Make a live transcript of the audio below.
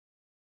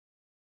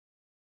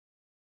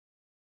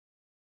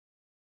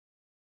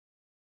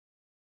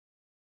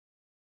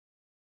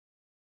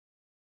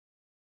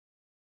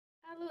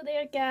Hello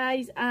there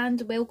guys,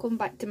 and welcome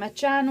back to my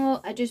channel.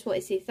 I just want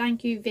to say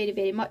thank you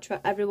very much for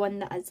everyone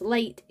that has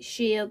liked,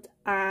 shared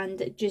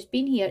and just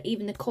been here,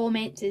 even the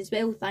comments as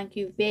well. Thank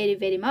you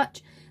very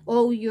much.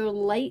 All your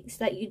likes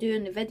that you do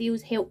in the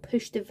videos help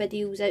push the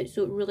videos out,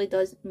 so it really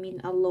does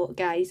mean a lot,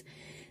 guys.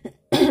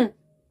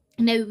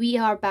 Now we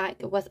are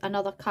back with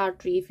another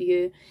card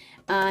review,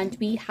 and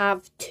we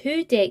have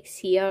two decks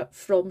here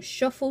from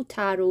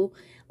ShuffleTarot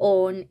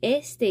on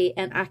Esty,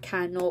 and I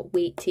cannot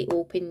wait to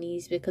open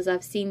these because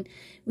I've seen a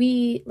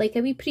wee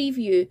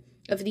preview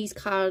of these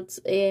cards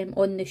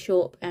on the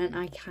shop, and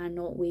I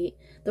cannot wait.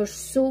 There's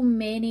so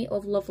many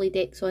of lovely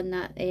decks on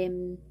that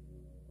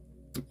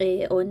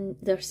on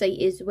their site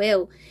as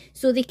well,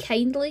 so they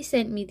kindly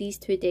sent me these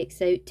two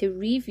decks out to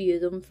review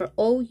them for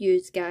all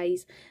yous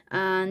guys,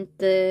 and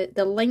the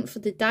link for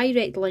the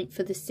direct link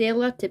for the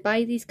seller to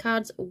buy these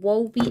cards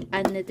will be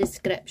in the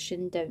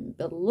description down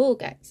below,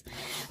 guys.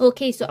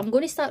 Okay, so I'm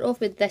going to start off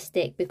with this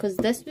deck because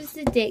this was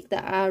the deck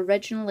that I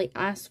originally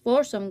asked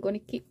for, so I'm going to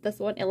keep this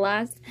one to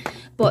last,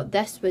 but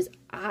this was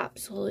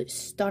absolutely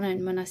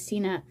stunning when I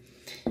seen it.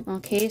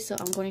 Okay, so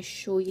I'm going to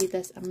show you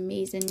this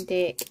amazing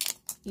deck.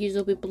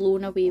 You'll be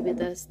blown away with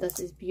this. This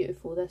is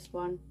beautiful, this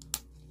one.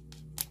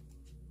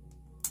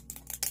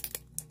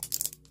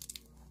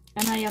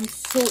 And I am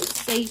so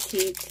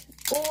excited.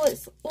 Oh,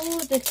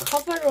 the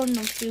cover on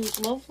them feels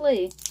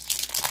lovely.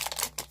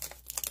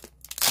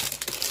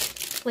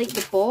 Like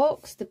the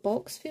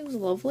box feels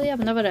lovely. I've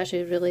never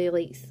actually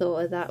really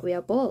thought of that with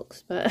a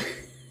box, but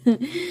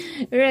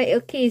right,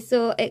 okay,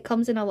 so it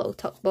comes in a little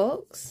tuck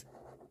box,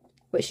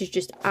 which is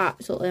just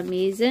absolutely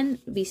amazing.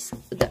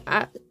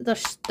 They're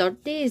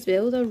sturdy as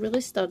well. They're really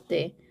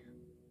sturdy.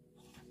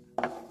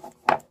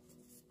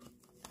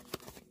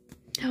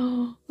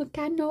 Oh, I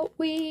cannot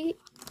wait.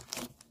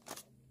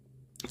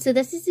 So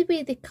this is the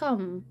way they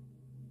come.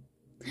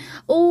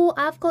 Oh,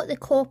 I've got the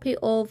copy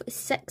of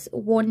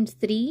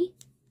 613.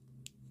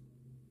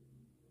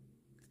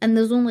 And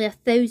there's only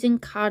 1,000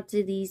 cards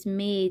of these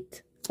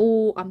made.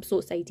 Oh, I'm so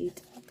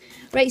excited.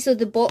 Right, so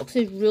the box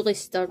is really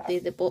sturdy.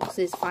 The box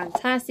is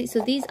fantastic. So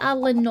these are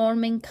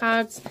Lenormand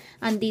cards,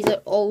 and these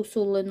are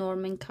also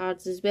Lenormand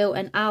cards as well.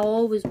 And I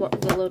always work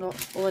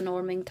with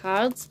Lenormand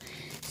cards,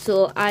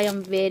 so I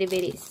am very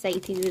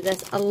excited with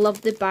this. I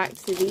love the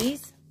backs of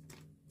these.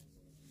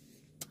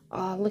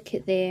 Oh, look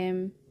at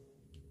them.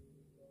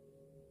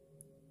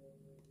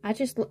 I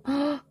just look.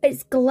 Oh,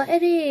 it's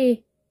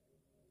glittery.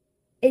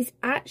 It's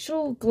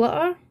actual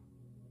glitter.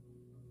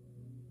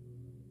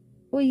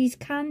 Oh, you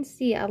can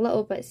see it a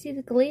little bit. See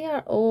the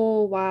glare?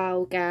 Oh,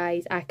 wow,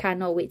 guys. I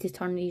cannot wait to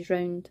turn these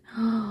round.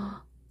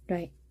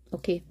 Right.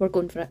 Okay, we're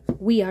going for it.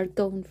 We are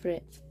going for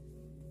it.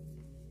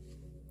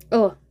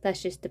 Oh,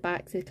 that's just the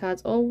backs of the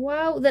cards. Oh,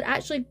 wow. They're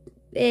actually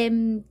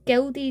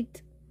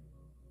gilded.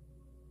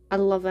 I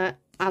love it.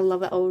 I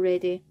love it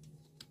already.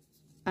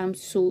 I'm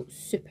so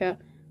super.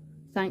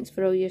 Thanks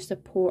for all your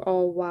support.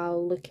 Oh, wow.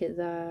 Look at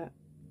that.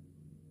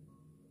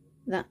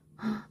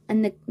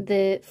 And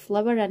the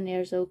flower in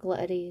there is all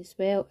glittery as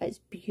well. It's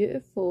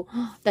beautiful.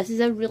 This is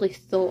a really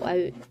thought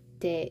out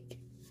deck.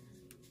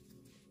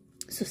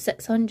 So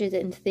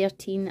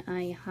 613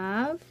 I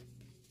have.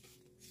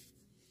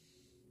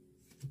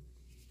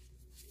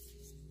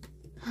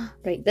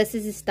 Right, this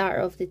is the start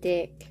of the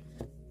deck.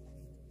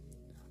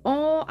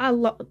 Oh,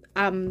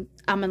 I'm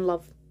in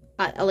love.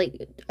 I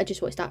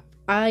just want to start.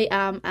 I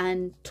am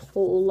in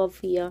total love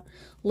here.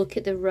 Look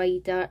at the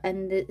rider,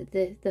 and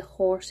the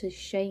horse is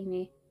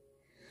shiny.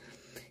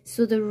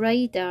 So the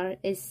rider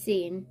is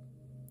saying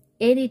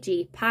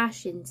energy,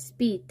 passion,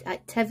 speed,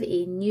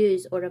 activity,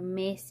 news, or a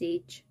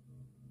message.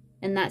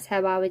 And that's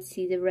how I would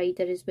see the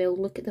rider as well.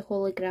 Look at the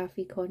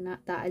holographic on that.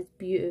 That is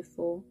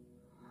beautiful.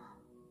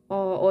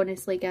 Oh,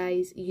 honestly,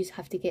 guys, you just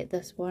have to get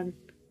this one.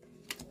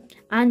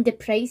 And the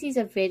prices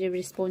are very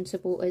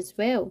responsible as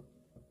well.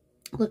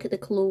 Look at the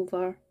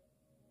clover.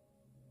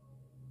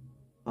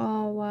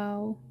 Oh,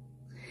 wow.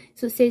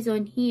 So it says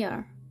on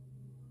here,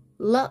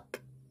 luck.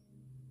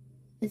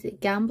 Is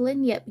it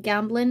gambling? Yep,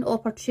 gambling,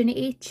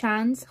 opportunity,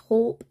 chance,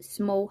 hope,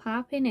 small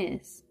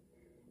happiness.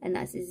 And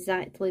that's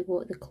exactly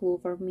what the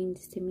clover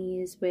means to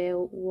me as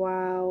well.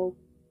 Wow.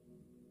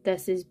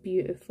 This is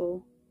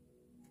beautiful.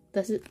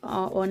 This is,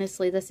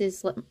 honestly, this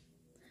is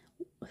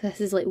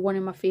like one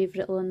of my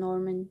favourite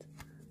Lenormand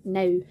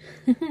now.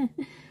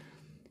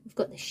 We've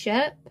got the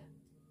ship.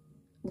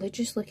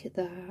 Just look at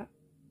that.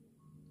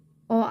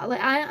 Oh,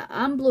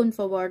 I'm blown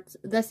for words.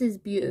 This is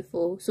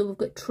beautiful. So we've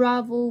got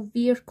travel,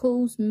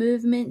 vehicles,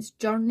 movements,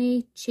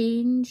 journey,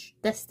 change,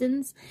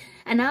 distance.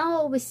 And I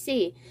always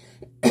say,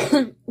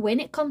 when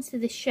it comes to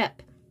the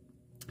ship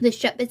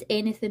is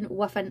anything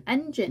with an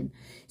engine.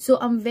 So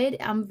I'm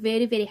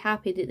very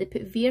happy that they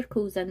put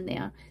vehicles in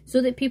there so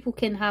that people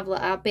can have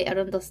like a better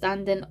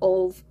understanding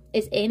of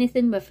is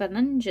anything with an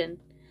engine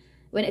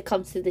when it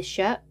comes to the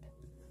ship.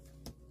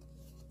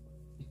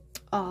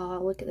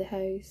 Oh, look at the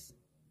house.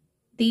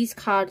 These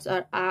cards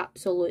are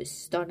absolutely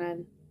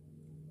stunning.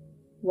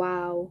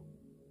 Wow.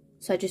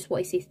 So I just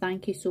want to say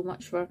thank you so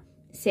much for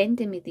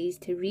sending me these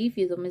to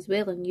review them as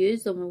well and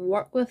use them and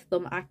work with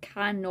them. I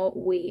cannot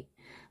wait.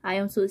 I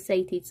am so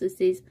excited. So it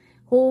says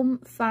home,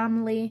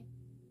 family,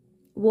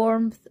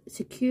 warmth,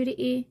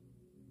 security.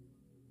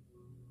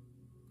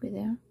 Wait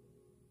there.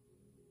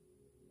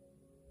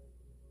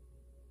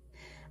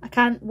 I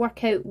can't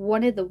work out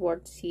one of the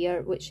words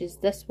here, which is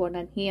this one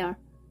in here.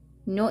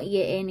 Not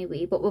yet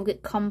anyway, but we've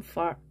got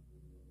comfort.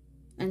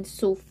 And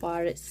so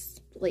far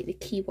it's like the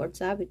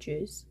keywords I would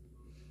use.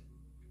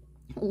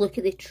 Look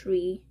at the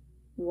tree.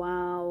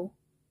 Wow.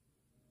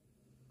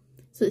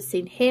 So it's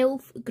saying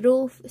health,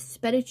 growth,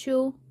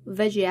 spiritual,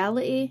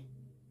 visuality,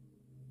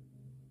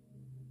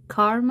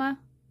 karma.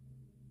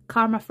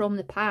 Karma from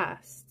the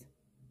past.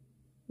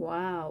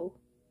 Wow.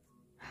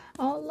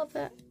 Oh, I love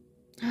it.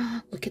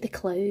 Look at the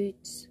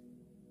clouds.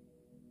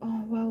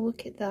 Oh, wow,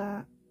 look at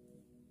that.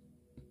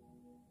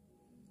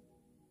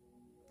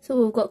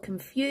 So we've got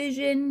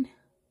confusion,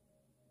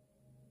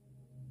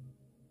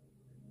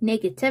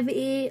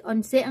 negativity,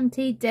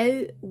 uncertainty,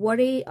 doubt,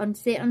 worry,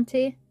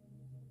 uncertainty.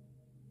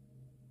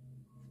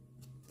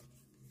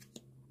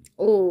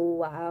 Oh,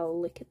 wow,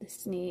 look at the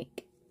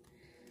snake.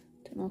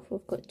 Don't know if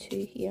we've got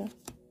two here.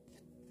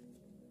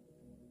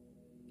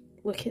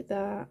 Look at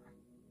that.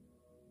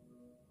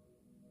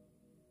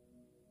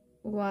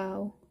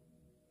 Wow.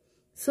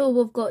 So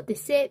we've got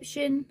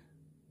deception,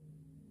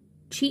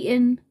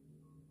 cheating,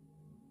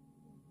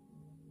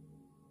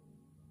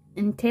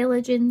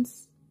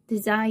 intelligence,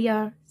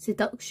 desire,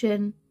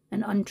 seduction,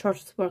 and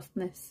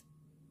untrustworthiness.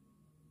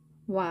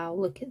 Wow,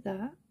 look at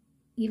that.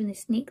 Even the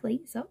snake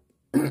lights up,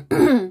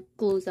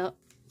 glows up.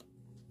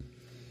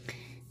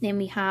 Then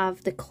we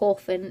have the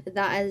coffin.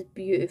 That is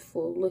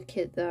beautiful. Look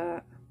at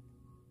that.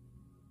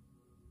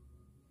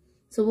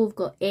 So we've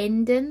got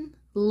ending,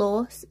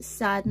 loss,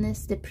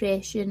 sadness,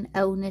 depression,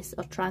 illness,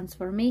 or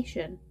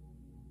transformation.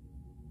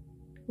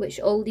 Which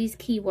all these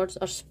keywords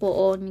are spot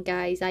on,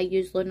 guys. I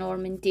use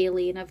Lenormand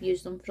daily and I've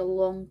used them for a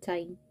long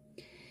time.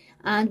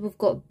 And we've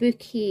got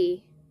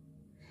bouquet.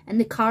 And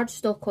the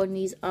cardstock on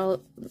these are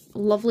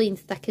lovely and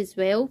thick as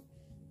well.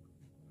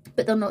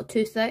 But they're not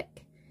too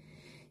thick.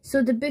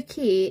 So the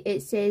bouquet,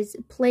 it says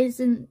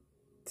pleasantness.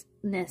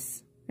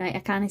 Right, I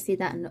can't say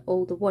that in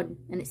all the one.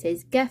 And it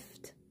says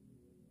gift,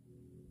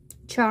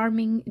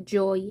 charming,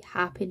 joy,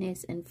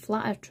 happiness, and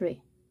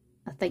flattery.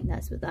 I think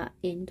that's what that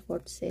end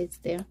word says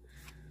there.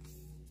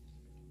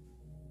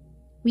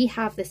 We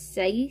have the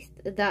scythe.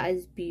 That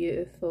is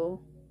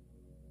beautiful.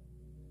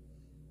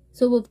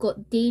 So we've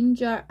got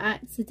danger,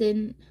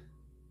 accident.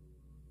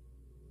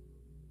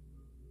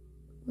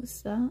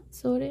 What's that?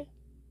 Sorry.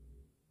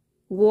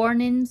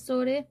 Warning,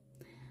 sorry.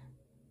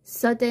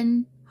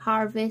 Sudden,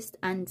 harvest,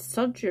 and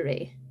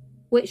surgery.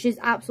 Which is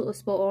absolutely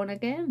spot on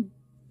again.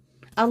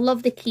 I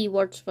love the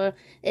keywords for,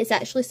 it's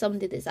actually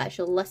somebody that's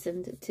actually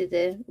listened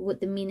to what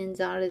the meanings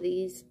are of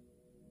these.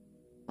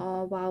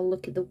 Oh wow,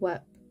 look at the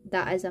whip.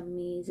 That is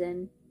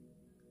amazing.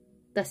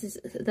 This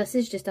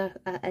is just a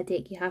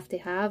deck you have to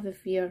have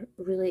if you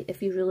really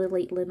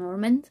like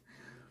Lenormand.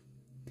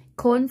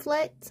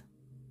 Conflict,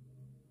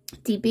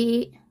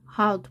 debate,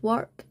 hard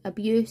work,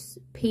 abuse,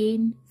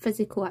 pain,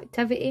 physical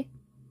activity.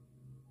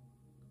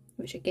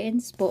 Which again,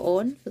 spot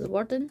on for the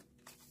wording.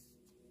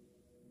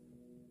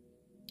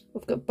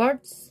 We've got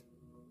birds.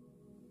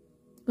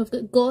 We've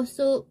got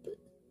gossip,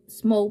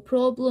 small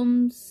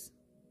problems,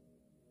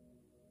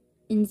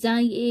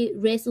 anxiety,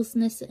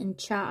 restlessness, and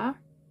chatter.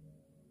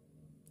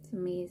 It's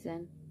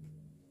amazing.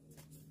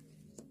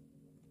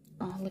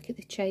 Oh, look at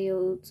the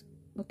child.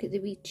 Look at the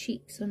wee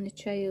cheeks on the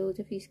child,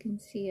 if you can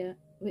see it.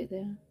 Wait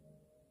there.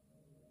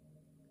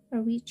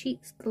 Her wee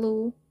cheeks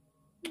glow.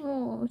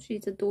 Oh,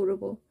 she's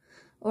adorable.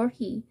 Or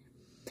he.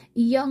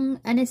 Young,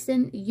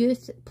 innocent,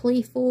 youth,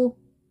 playful,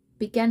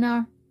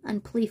 beginner,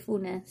 and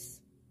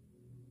playfulness.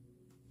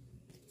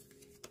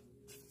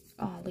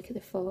 Oh, look at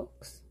the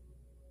fox.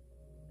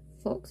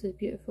 Fox is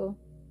beautiful.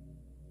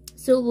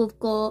 So we've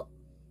got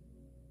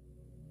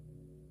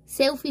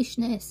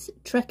selfishness,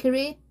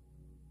 trickery,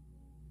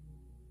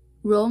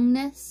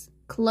 wrongness,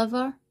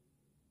 clever,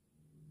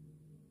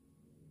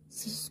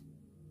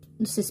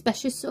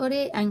 suspicious,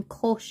 sorry, and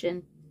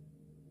caution.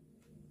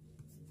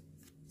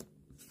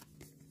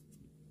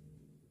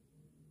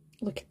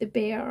 Look at the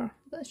bear.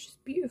 That's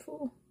just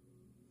beautiful.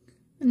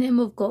 And then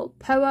we've got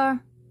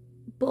power,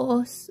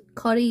 boss,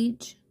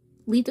 courage,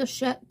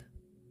 leadership,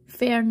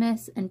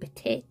 fairness, and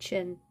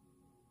protection.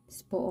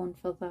 Spot on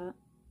for that.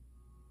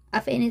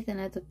 If anything,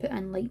 I'd have put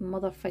in like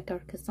mother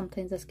figure, because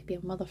sometimes this could be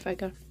a mother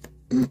figure.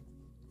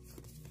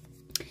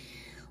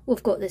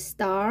 We've got the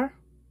star.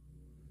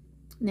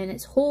 And then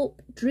it's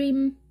hope,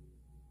 dream,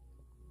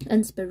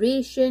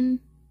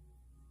 inspiration,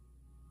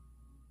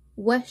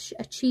 wish,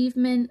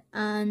 achievement,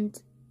 and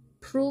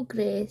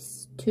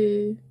progress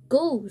to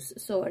goals.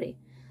 Sorry.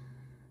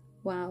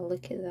 Wow,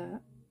 look at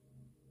that.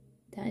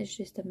 That is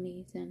just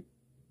amazing.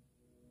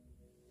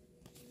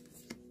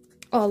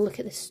 Oh, look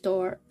at the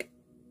stork.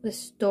 The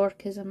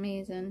stork is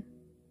amazing.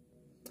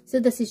 So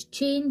this is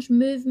change,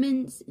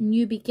 movements,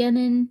 new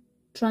beginning,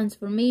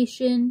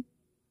 transformation,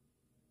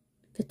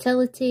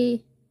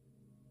 fertility,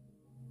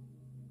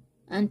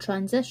 and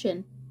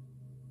transition.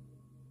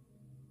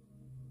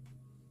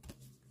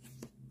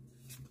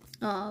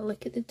 Oh,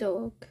 look at the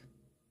dog.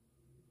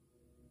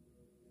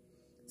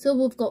 So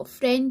we've got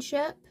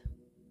friendship,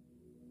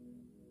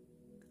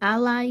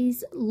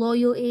 allies,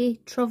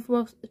 loyalty,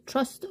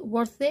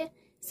 trustworthy,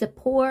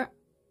 support.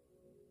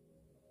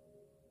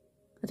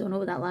 I don't know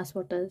what that last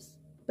word is,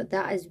 but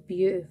that is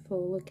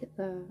beautiful. Look at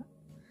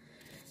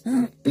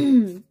that.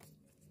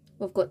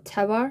 We've got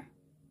tower.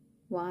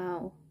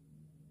 Wow.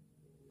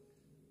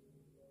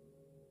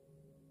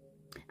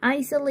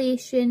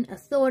 Isolation,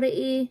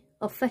 authority,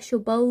 official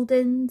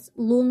buildings,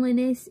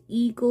 loneliness,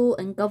 ego,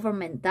 and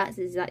government. That's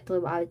exactly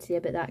what I would say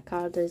about that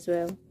card as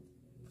well.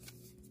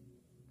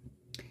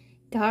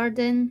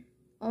 Garden.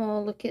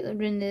 Oh, look at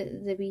around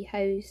the wee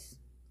house.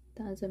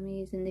 That is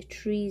amazing. The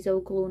trees all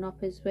glowing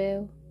up as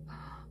well.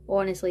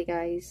 Honestly,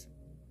 guys,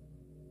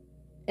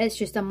 it's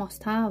just a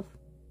must-have.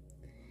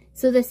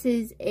 So this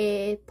is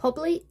a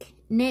public,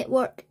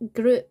 network,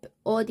 group,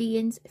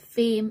 audience,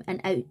 fame,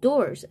 and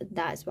outdoors.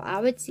 That's what I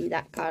would say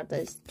that card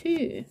is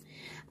too.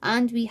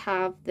 And we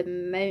have the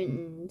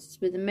mountains.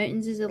 But the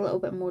mountains is a little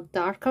bit more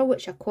darker,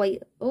 which I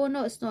quite... Oh,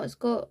 no, it's not. It's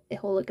got a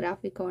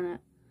holographic on it.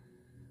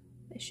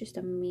 It's just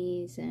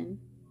amazing.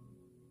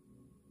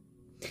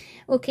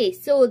 Okay,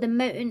 so the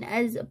mountain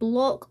is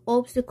block,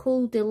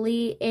 obstacle,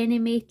 delay,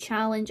 enemy,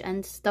 challenge,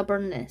 and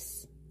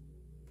stubbornness.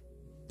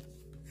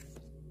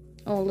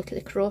 Oh, look at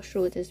the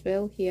crossroad as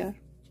well here.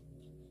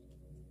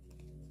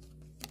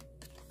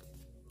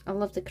 I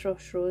love the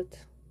crossroad.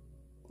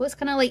 Well, it's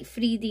kind of like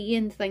 3D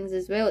and things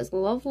as well. It's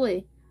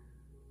lovely.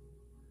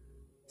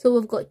 So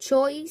we've got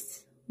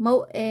choice,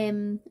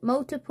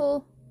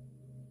 multiple,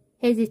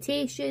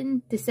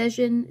 hesitation,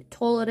 decision,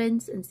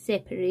 tolerance, and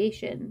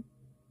separation.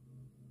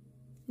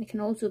 It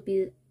can also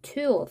be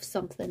two of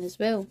something as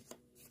well.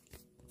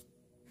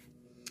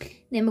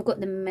 Then we've got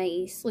the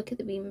mice. Look at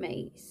the wee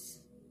mice.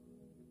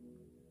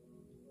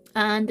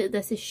 And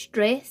this is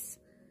stress,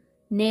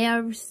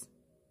 nerves,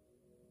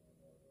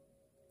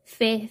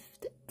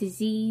 theft,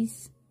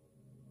 disease.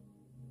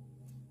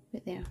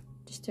 Right there,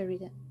 just to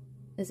read it.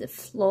 Is it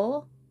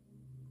flaw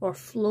or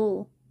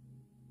flow?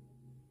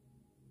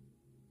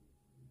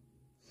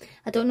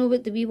 I don't know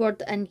what the wee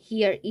word in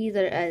here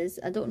either is.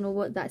 I don't know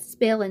what that's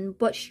spelling.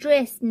 But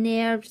stress,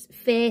 nerves,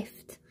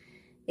 theft,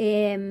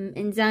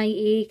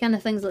 anxiety, kind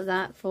of things like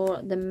that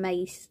for the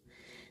mice.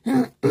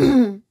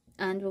 And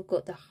we've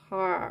got the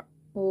heart.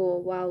 Oh,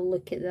 wow,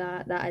 look at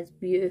that. That is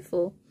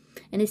beautiful.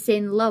 And it's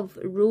saying love,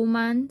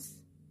 romance,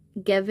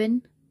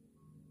 giving.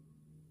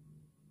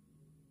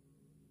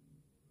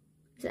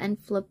 It's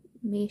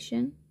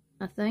inflammation,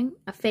 I think.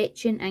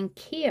 Affection and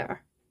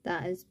care.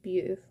 That is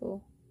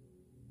beautiful.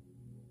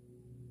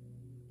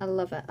 I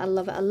love it. I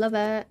love it. I love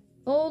it.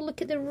 Oh, look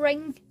at the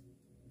ring.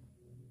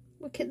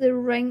 Look at the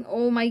ring.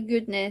 Oh, my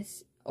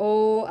goodness.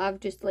 Oh, I've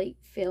just, like,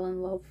 fell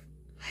in love.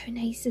 How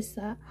nice is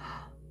that?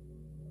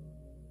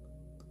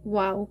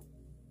 Wow.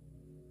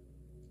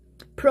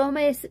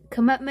 Promise,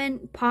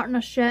 commitment,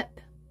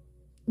 partnership,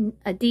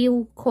 a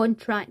deal,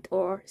 contract,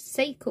 or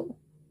cycle.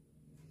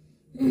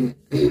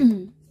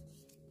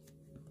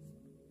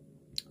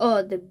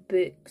 Oh, the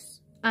books.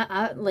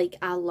 I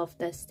love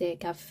this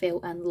deck. I've fell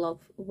in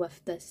love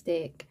with this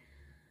deck.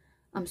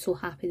 I'm so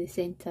happy they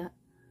sent it.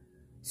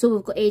 So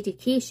we've got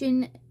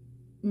education,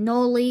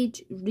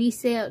 knowledge,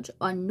 research,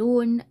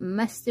 unknown,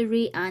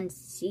 mystery, and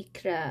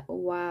secret.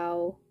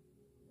 Wow.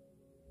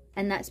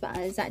 And that's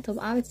exactly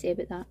what I would say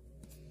about that.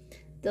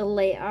 The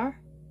letter.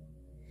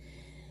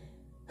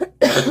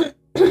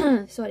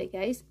 Sorry,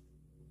 guys.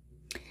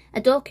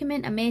 A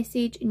document, a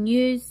message,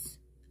 news,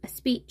 a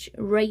speech,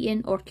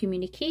 writing, or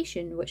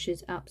communication, which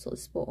is absolutely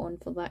spot on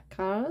for that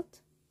card.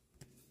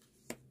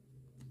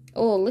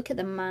 Oh, look at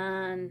the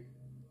man.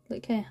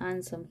 Look how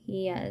handsome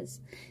he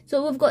is.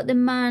 So we've got the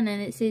man,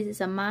 and it says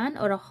it's a man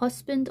or a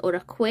husband or a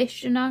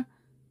questioner.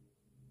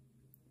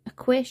 A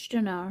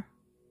questioner.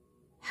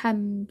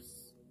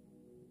 Hymns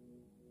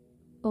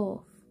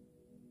off.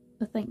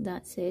 I think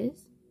that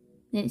says.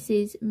 Then it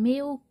says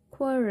male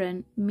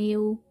querent,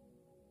 male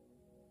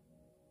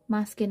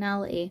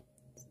masculinity.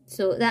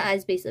 So that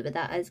is basically what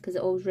that is, because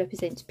it always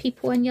represents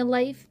people in your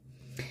life.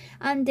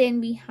 And then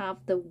we have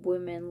the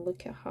woman.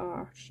 Look at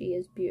her. She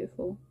is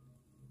beautiful.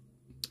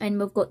 And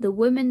we've got the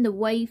woman, the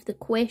wife, the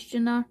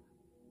questioner,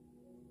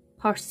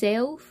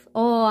 herself.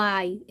 Oh,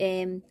 aye.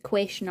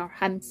 Questioner,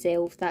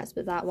 himself. That's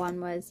what that one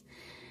was.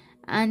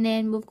 And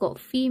then we've got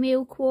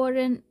female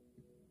querent.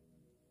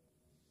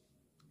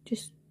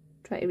 Just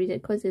try to read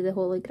it because of the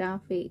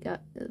holographic,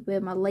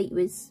 where my light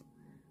was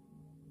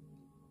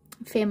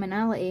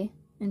femininity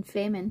and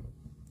feminine.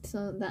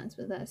 So that's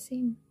what that's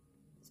saying.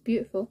 It's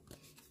beautiful.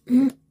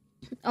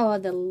 Oh,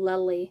 the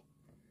lily.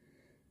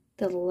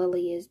 The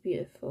lily is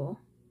beautiful.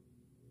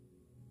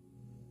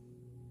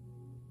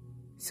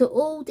 So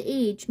old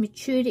age,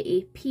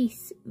 maturity,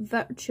 peace,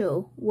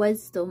 virtue,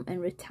 wisdom,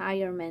 and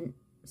retirement.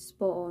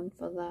 Spot on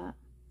for that.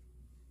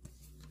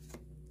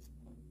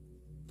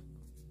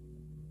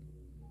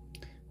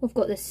 We've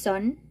got the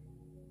sun.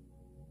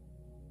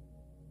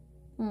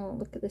 Oh,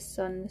 look at the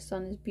sun. The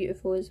sun is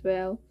beautiful as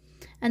well.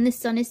 And the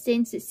sun is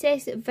saying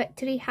success,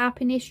 victory,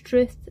 happiness,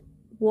 truth,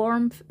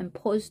 warmth, and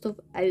positive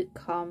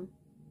outcome.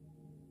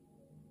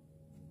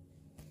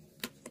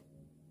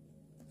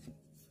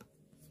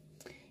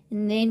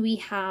 And then we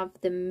have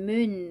the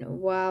moon.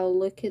 Wow,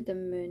 look at the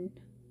moon.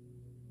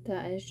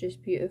 That is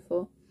just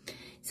beautiful.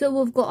 So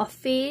we've got a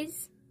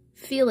phase,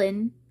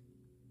 feeling,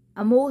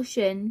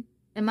 emotion,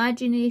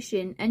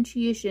 imagination,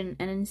 intuition,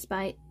 and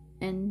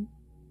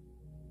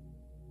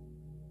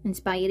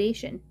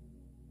inspiration.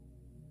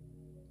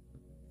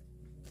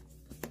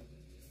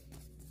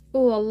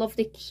 Oh, I love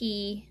the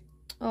key.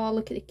 Oh,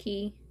 look at the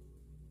key.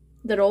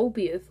 They're all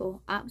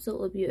beautiful.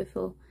 Absolutely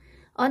beautiful.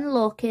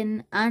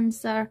 Unlocking,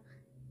 answer,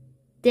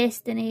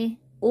 destiny,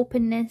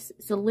 openness,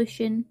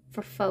 solution,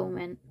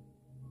 fulfillment.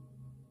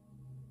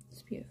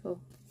 It's beautiful.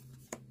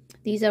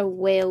 These are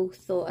well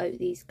thought out,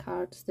 these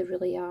cards. They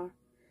really are.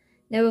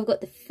 Now we've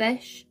got the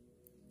fish.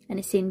 And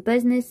it's saying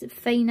business,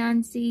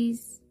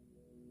 finances,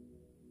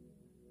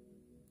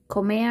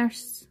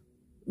 commerce,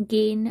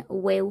 gain,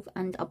 wealth,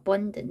 and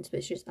abundance,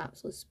 which is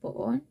absolutely spot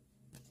on.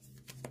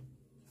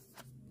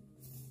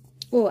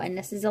 Oh, and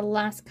this is the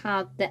last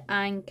card, the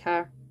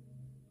anchor.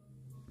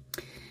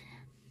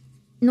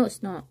 No,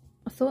 it's not.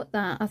 I thought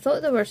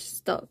they were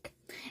stuck.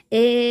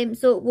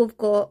 So we've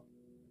got,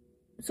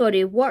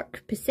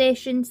 work,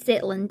 possession,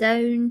 settling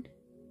down,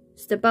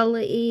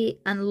 stability,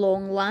 and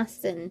long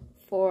lasting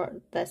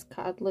for this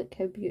card. Look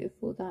how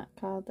beautiful that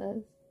card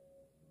is.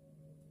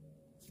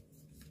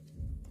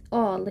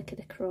 Oh, look at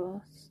the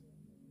cross.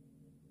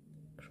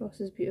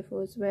 Cross is beautiful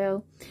as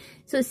well.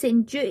 So it's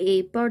saying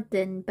duty,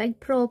 burden, big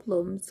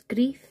problems,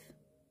 grief,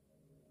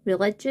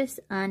 religious,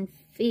 and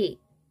fate.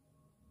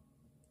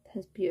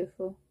 That's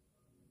beautiful.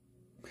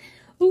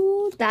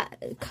 Oh,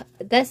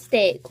 this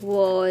deck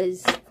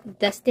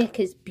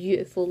is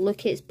beautiful.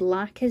 Look, it's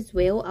black as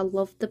well. I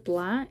love the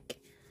black.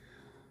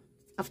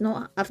 I've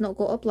not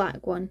got a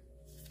black one.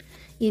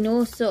 You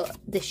know, so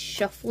the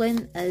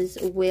shuffling as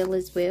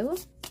well.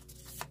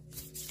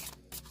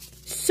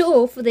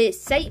 So for the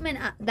excitement,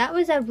 that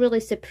was a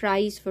really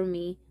surprise for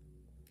me.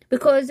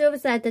 Because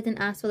obviously I didn't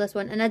ask for this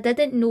one, and I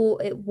didn't know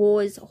it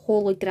was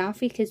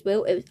holographic as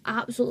well. It was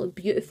absolutely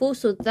beautiful,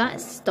 so that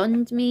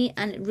stunned me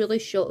and it really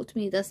shocked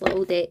me, this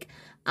little deck.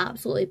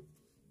 Absolutely,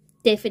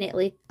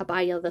 definitely a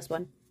buyer of this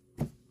one.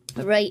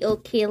 Right,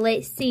 okay,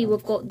 let's see.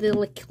 We've got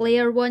the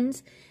Claire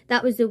ones.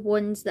 That was the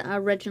ones that I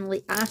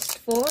originally asked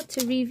for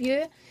to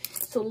review.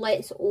 So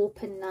let's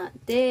open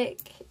that deck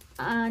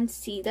and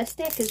see this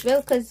deck as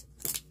well, because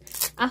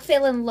I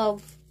fell in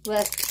love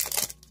with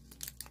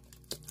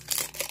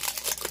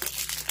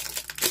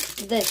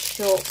this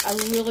shop. I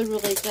really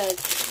did.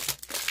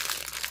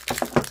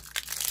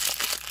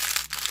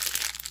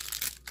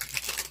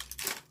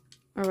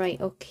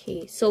 Alright,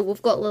 okay. So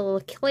we've got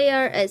little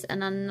Claire. It's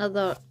in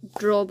another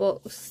draw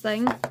box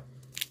thing.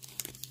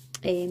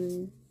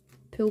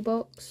 Pull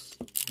box.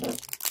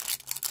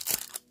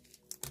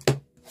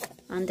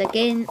 And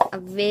again, a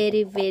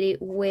very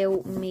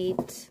well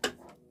made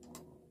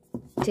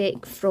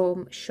deck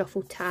from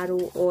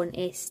ShuffleTarot on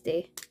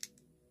Esty.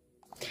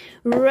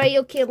 Right,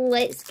 okay,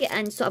 let's get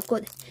in. So I've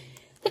got...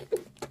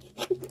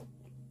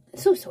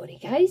 so sorry,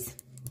 guys.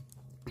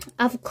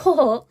 I've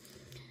got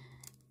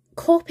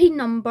copy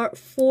number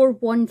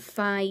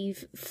 415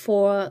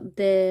 for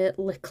the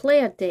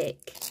Claire deck.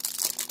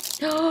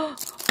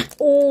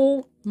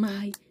 Oh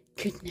my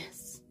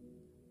goodness.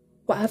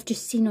 What I've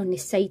just seen on the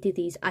side of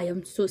these, I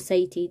am so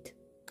excited.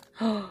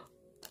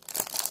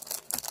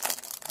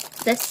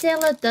 This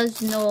seller does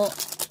not,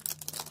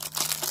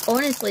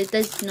 honestly,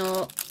 does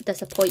not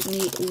disappoint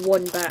me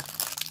one bit.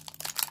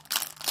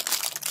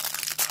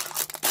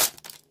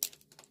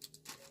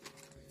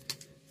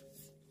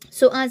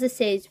 So as it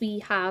says, we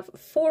have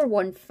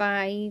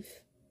 415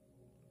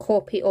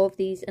 copy of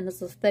these, and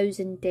there's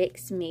 1,000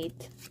 decks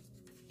made.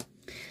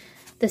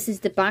 This is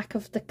the back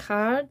of the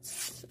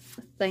cards.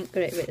 I think,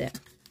 right about there.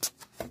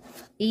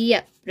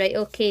 Yep, right,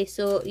 okay,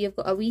 so you've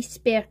got a wee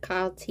spare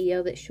card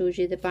here that shows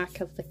you the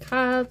back of the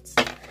cards.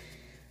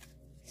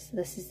 So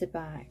this is the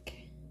back.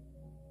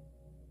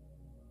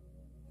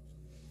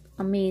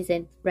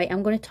 Amazing. Right,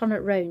 I'm going to turn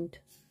it round.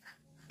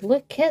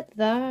 Look at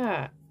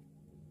that.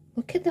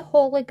 Look at the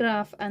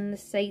holograph on the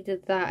side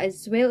of that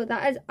as well.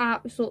 That is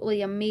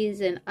absolutely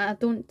amazing. I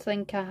don't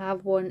think I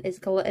have one as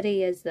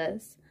glittery as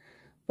this.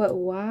 But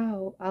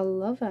wow, I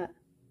love it.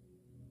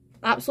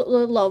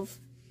 Absolutely love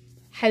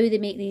how they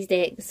make these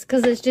decks,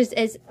 because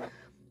it's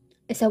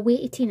a way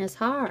to Tina's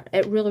heart.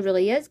 It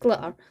really is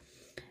glitter.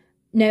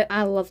 Now,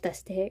 I love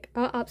this deck.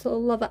 I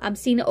absolutely love it. I'm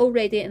seeing it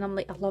already and I'm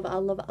like, I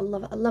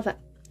love it.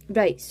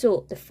 Right,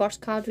 so the first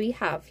card we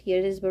have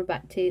here is, we're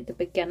back to the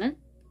beginning,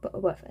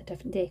 but with a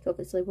different deck,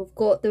 obviously. We've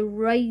got the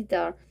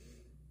Rider.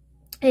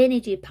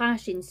 Energy,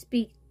 passion,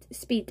 speed,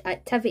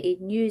 activity,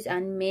 news,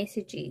 and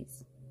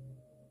messages.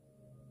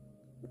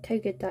 Look how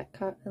good that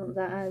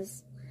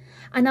is.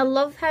 And I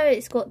love how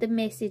it's got the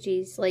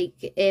messages, like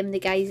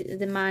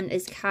the man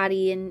is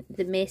carrying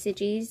the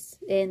messages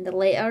and the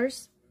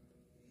letters.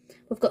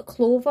 We've got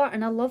clover,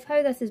 and I love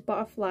how this is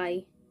butterfly.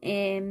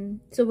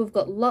 So we've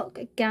got luck,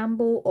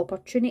 gamble,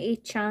 opportunity,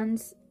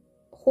 chance,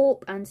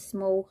 hope, and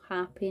small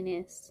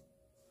happiness.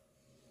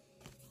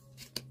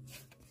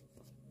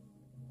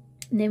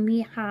 And then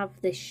we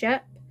have the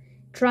ship,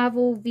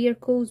 travel,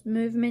 vehicles,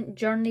 movement,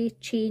 journey,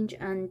 change,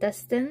 and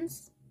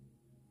distance.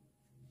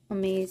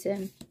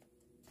 Amazing.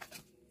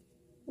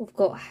 We've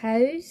got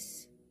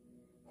house,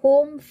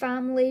 home,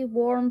 family,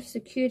 warmth,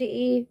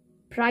 security,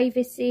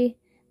 privacy,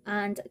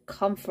 and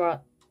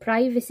comfort.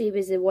 Privacy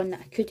was the one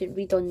that I couldn't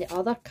read on the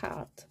other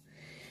card.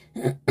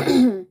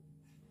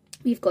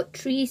 We've got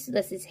trees, so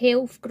this is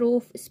health,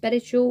 growth,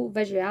 spiritual,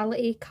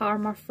 visuality,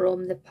 karma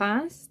from the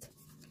past.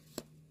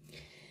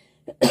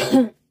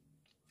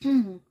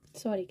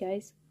 Sorry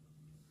guys.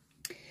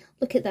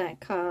 Look at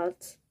that card.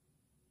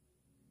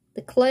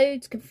 The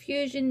clouds,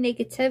 confusion,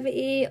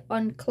 negativity,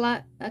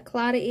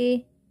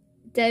 clarity,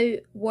 doubt,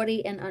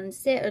 worry, and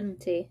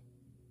uncertainty.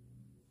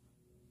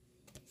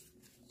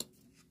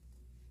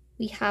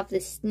 We have the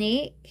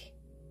snake,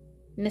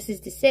 and this is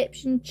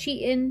deception,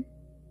 cheating,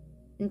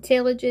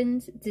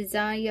 intelligence,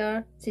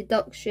 desire,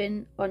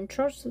 seduction,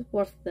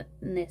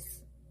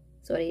 untrustworthiness.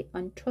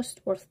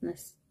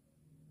 Untrustworthiness.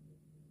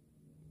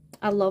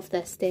 I love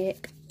this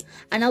deck.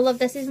 And I love,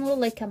 this is more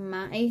like a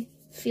matte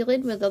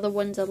feeling, where the other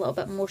one's a little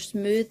bit more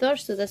smoother.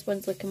 So this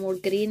one's like a more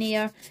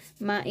grainier,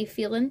 matte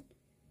feeling.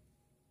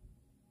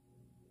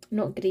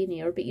 Not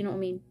grainier, but you know what I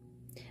mean.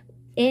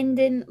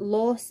 Ending,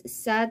 loss,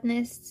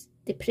 sadness,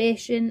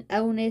 depression,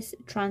 illness,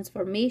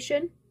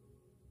 transformation.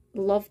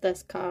 Love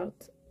this card.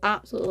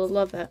 Absolutely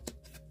love it.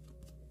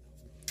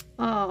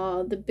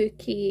 Ah, the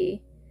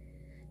bouquet.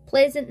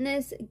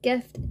 Pleasantness,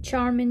 gift,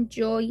 charming,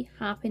 joy,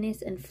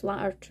 happiness, and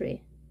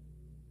flattery.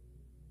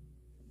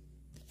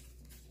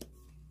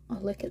 Oh,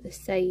 look at the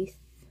scythe.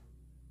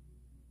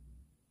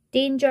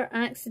 Danger,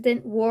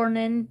 accident,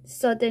 warning,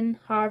 sudden,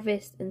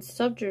 harvest, and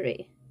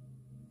surgery.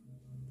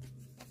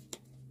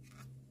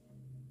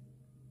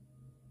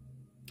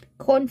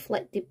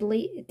 Conflict,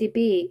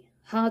 debate,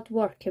 hard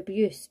work,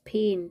 abuse,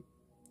 pain,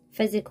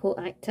 physical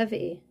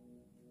activity.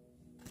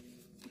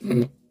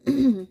 I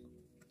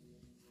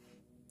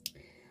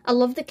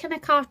love the kind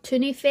of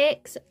cartoon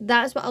effects.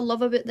 That's what I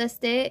love about this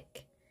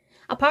deck.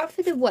 Apart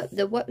from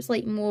the whip's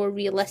like more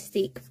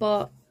realistic,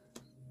 but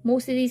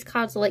most of these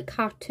cards are like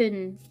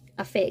cartoon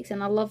effects,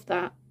 and I love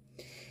that.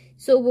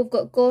 So we've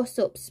got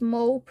gossip,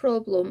 small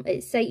problem,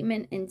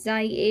 excitement,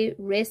 anxiety,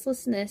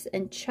 restlessness,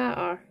 and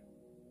chatter.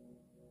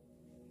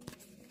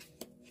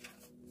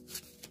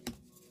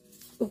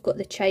 We've got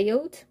the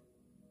child.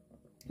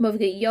 We've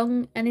got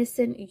young,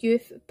 innocent,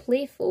 youth,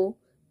 playful,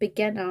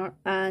 beginner,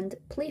 and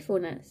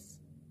playfulness.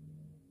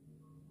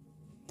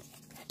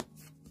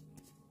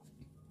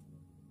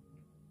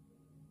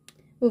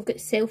 We've got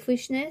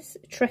selfishness,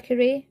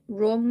 trickery,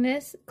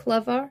 wrongness,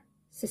 clever,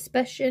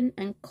 suspicion,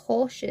 and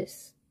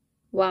cautious.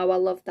 Wow, I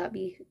love that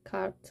wee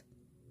card.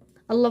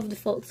 I love the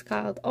fox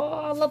card. Oh,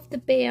 I love the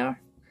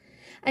bear.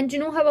 And do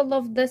you know how I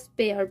love this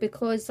bear?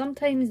 Because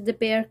sometimes the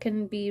bear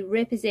can be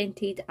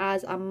represented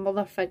as a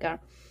mother figure,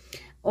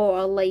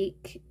 or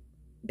like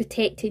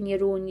protecting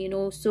your own, you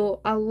know. So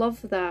I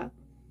love that.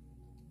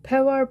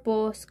 Power,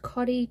 boss,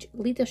 courage,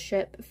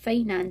 leadership,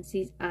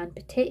 finances, and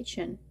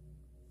protection.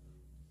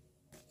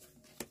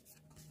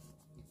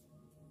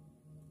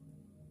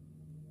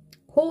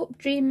 Hope,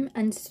 dream,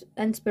 and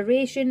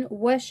inspiration,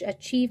 wish,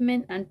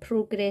 achievement, and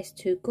progress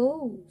to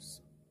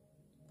goals.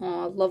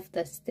 Oh, I love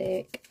this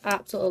deck.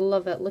 Absolutely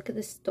love it. Look at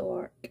the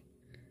stork.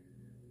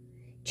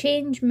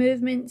 Change,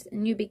 movements,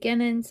 new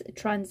beginnings,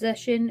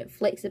 transition,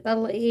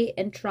 flexibility,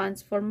 and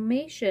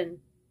transformation.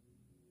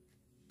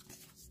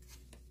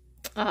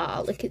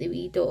 Ah, look at the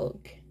wee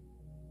dog.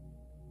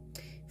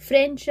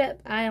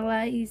 Friendship,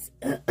 allies,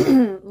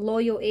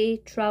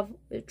 loyalty,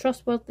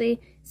 trustworthy,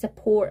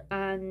 support,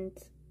 and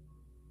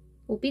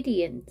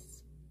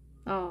obedience.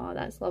 Oh,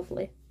 that's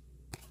lovely.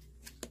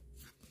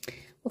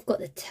 We've got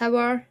the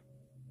tower.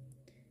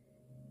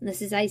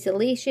 This is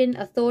isolation,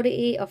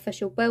 authority,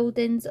 official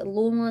buildings,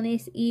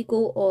 loneliness, ego,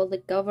 or the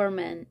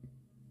government.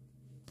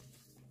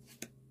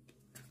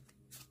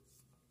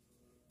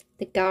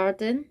 The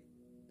garden.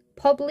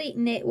 Public,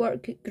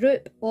 network,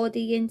 group,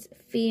 audience,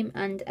 fame,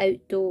 and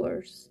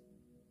outdoors.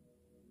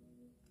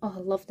 Oh, I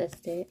love this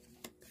deck.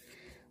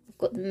 We've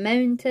got the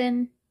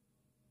mountain.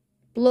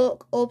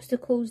 Block,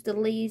 obstacles,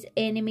 delays,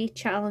 enemy,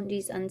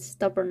 challenges, and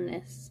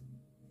stubbornness.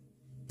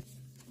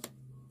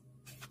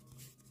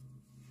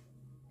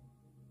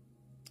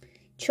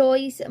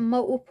 Choice,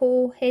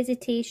 multiple,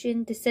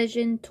 hesitation,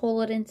 decision,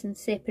 tolerance, and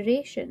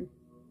separation.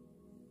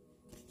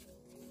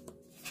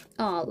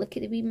 Oh, look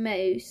at the wee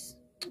mouse.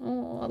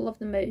 Oh, I love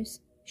the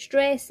mouse.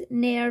 Stress,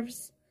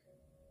 nerves,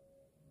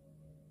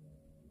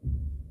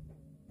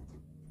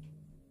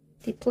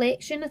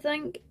 depletion, I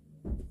think.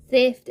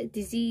 Theft,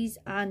 disease,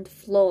 and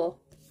flaw.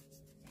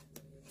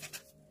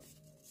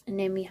 And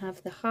then we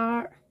have the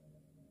heart.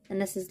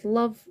 And this is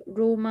love,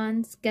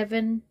 romance,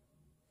 given,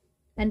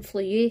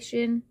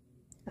 influation,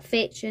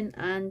 affection,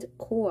 and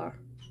core.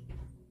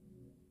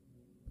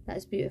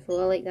 That's beautiful.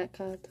 I like that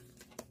card.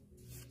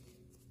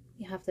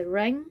 You have the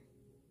ring.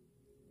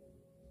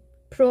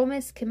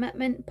 Promise,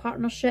 commitment,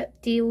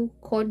 partnership, deal,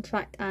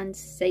 contract and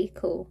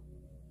cycle.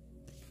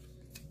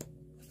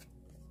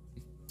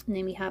 And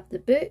then we have the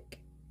book.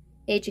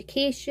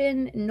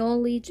 Education,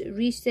 knowledge,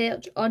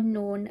 research,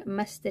 unknown,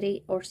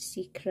 mystery or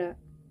secret.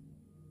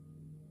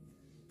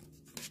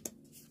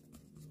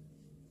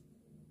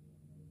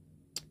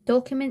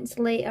 Documents,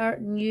 letter,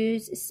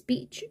 news,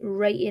 speech,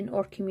 writing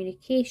or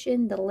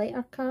communication, the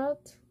letter card.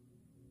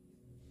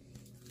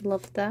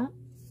 Love that.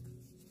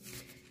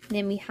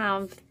 Then we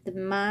have the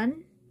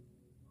man.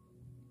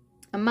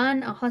 A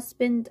man, a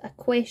husband, a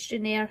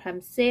questionnaire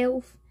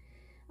himself,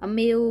 a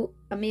male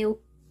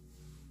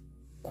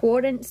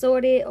querent,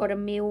 sorry, or a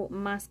male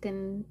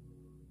masculine.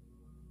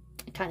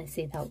 I can't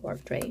say that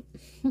word right.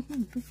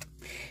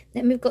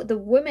 Then we've got the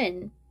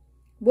woman.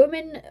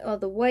 Woman or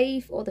the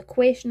wife or the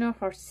questioner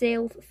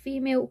herself,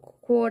 female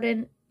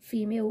querent,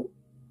 female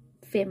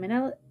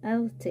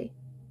femininity.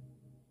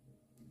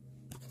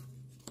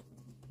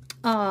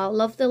 Ah, I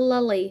love the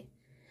lily.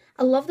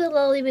 I love the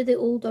lily with the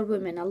older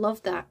woman. I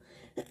love that.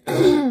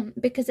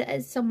 Because it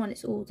is someone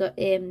that's older.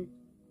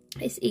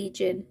 It's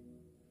aging.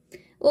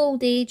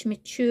 Old age,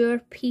 mature,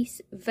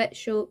 peace,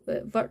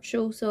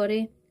 virtual,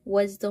 sorry,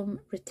 wisdom,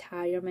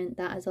 retirement.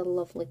 That is a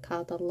lovely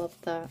card. I love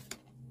that.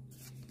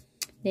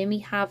 Then we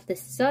have the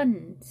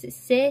sun.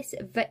 Success,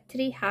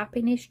 victory,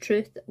 happiness,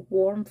 truth,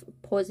 warmth,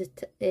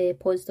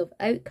 positive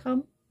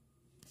outcome.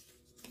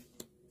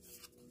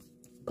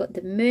 Got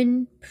the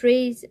moon.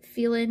 Praise,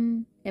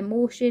 feeling,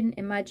 emotion,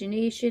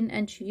 imagination,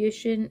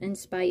 intuition,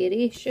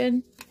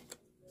 inspiration.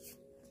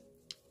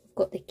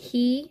 Got the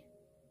key.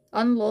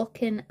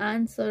 Unlocking,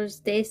 answers,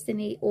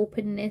 destiny,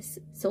 openness,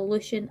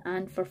 solution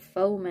and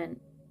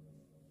fulfillment.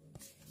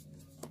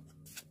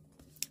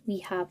 We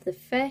have the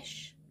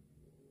fish.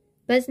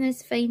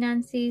 Business,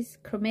 finances,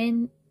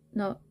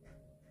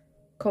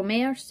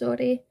 commerce,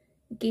 sorry,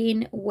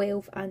 gain,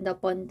 wealth and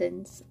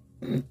abundance.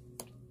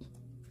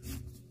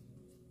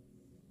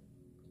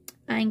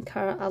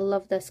 Anchor, I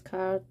love this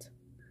card.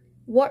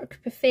 Work,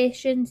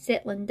 profession,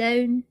 settling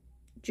down,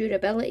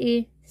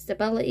 durability,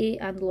 stability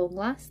and long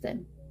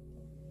lasting.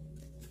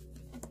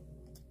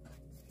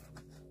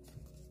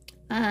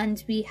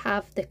 And we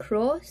have the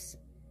cross.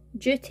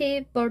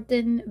 Duty,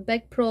 burden,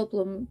 big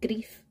problem,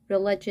 grief,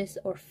 religious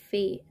or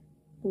fate.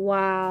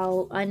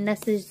 Wow, and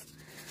this is,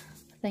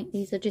 I think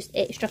these are just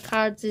extra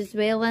cards as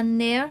well in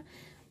there.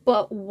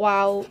 But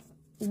wow,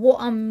 what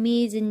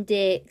amazing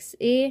decks,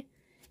 eh?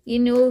 You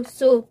know,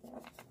 so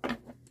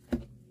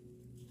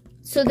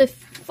the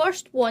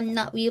first one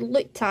that we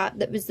looked at,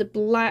 that was the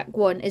black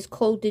one, is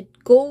called the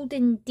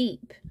Golden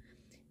Deep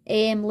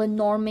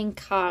Lenormand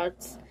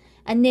cards.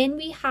 And then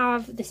we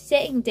have the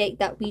second deck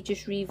that we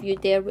just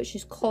reviewed there, which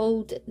is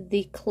called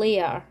the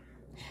Claire.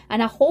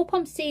 And I hope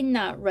I'm saying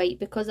that right,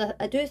 because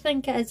I do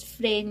think it is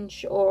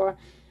French, or,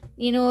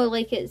 you know,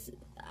 like it's,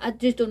 I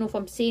just don't know if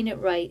I'm saying it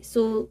right.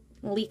 So,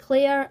 Le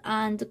Claire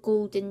and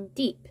Golden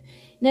Deep.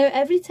 Now,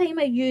 every time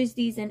I use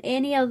these in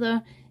any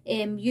other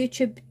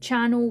YouTube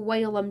channel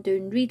while I'm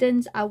doing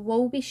readings, I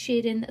will be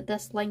sharing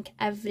this link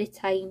every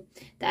time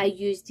that I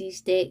use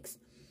these decks.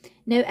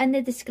 Now, in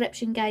the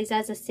description, guys,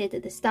 as I said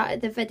at the start of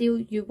the video,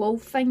 you will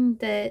find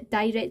the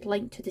direct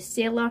link to the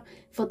seller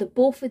for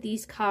both of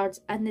these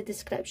cards in the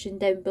description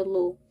down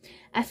below.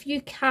 If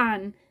you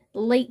can,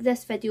 like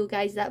this video,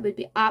 guys, that would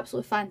be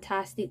absolutely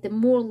fantastic. The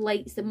more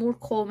likes, the more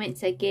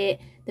comments I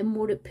get, the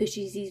more it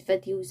pushes these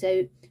videos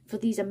out for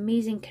these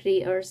amazing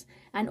creators,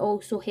 and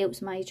also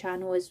helps my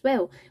channel as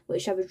well,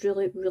 which I would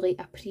really, really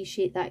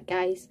appreciate that,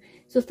 guys.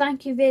 So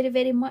thank you very,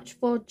 very much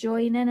for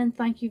joining, and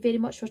thank you very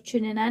much for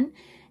tuning in.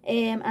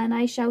 And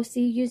I shall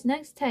see you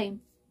next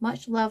time.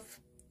 Much love,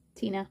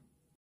 Tina.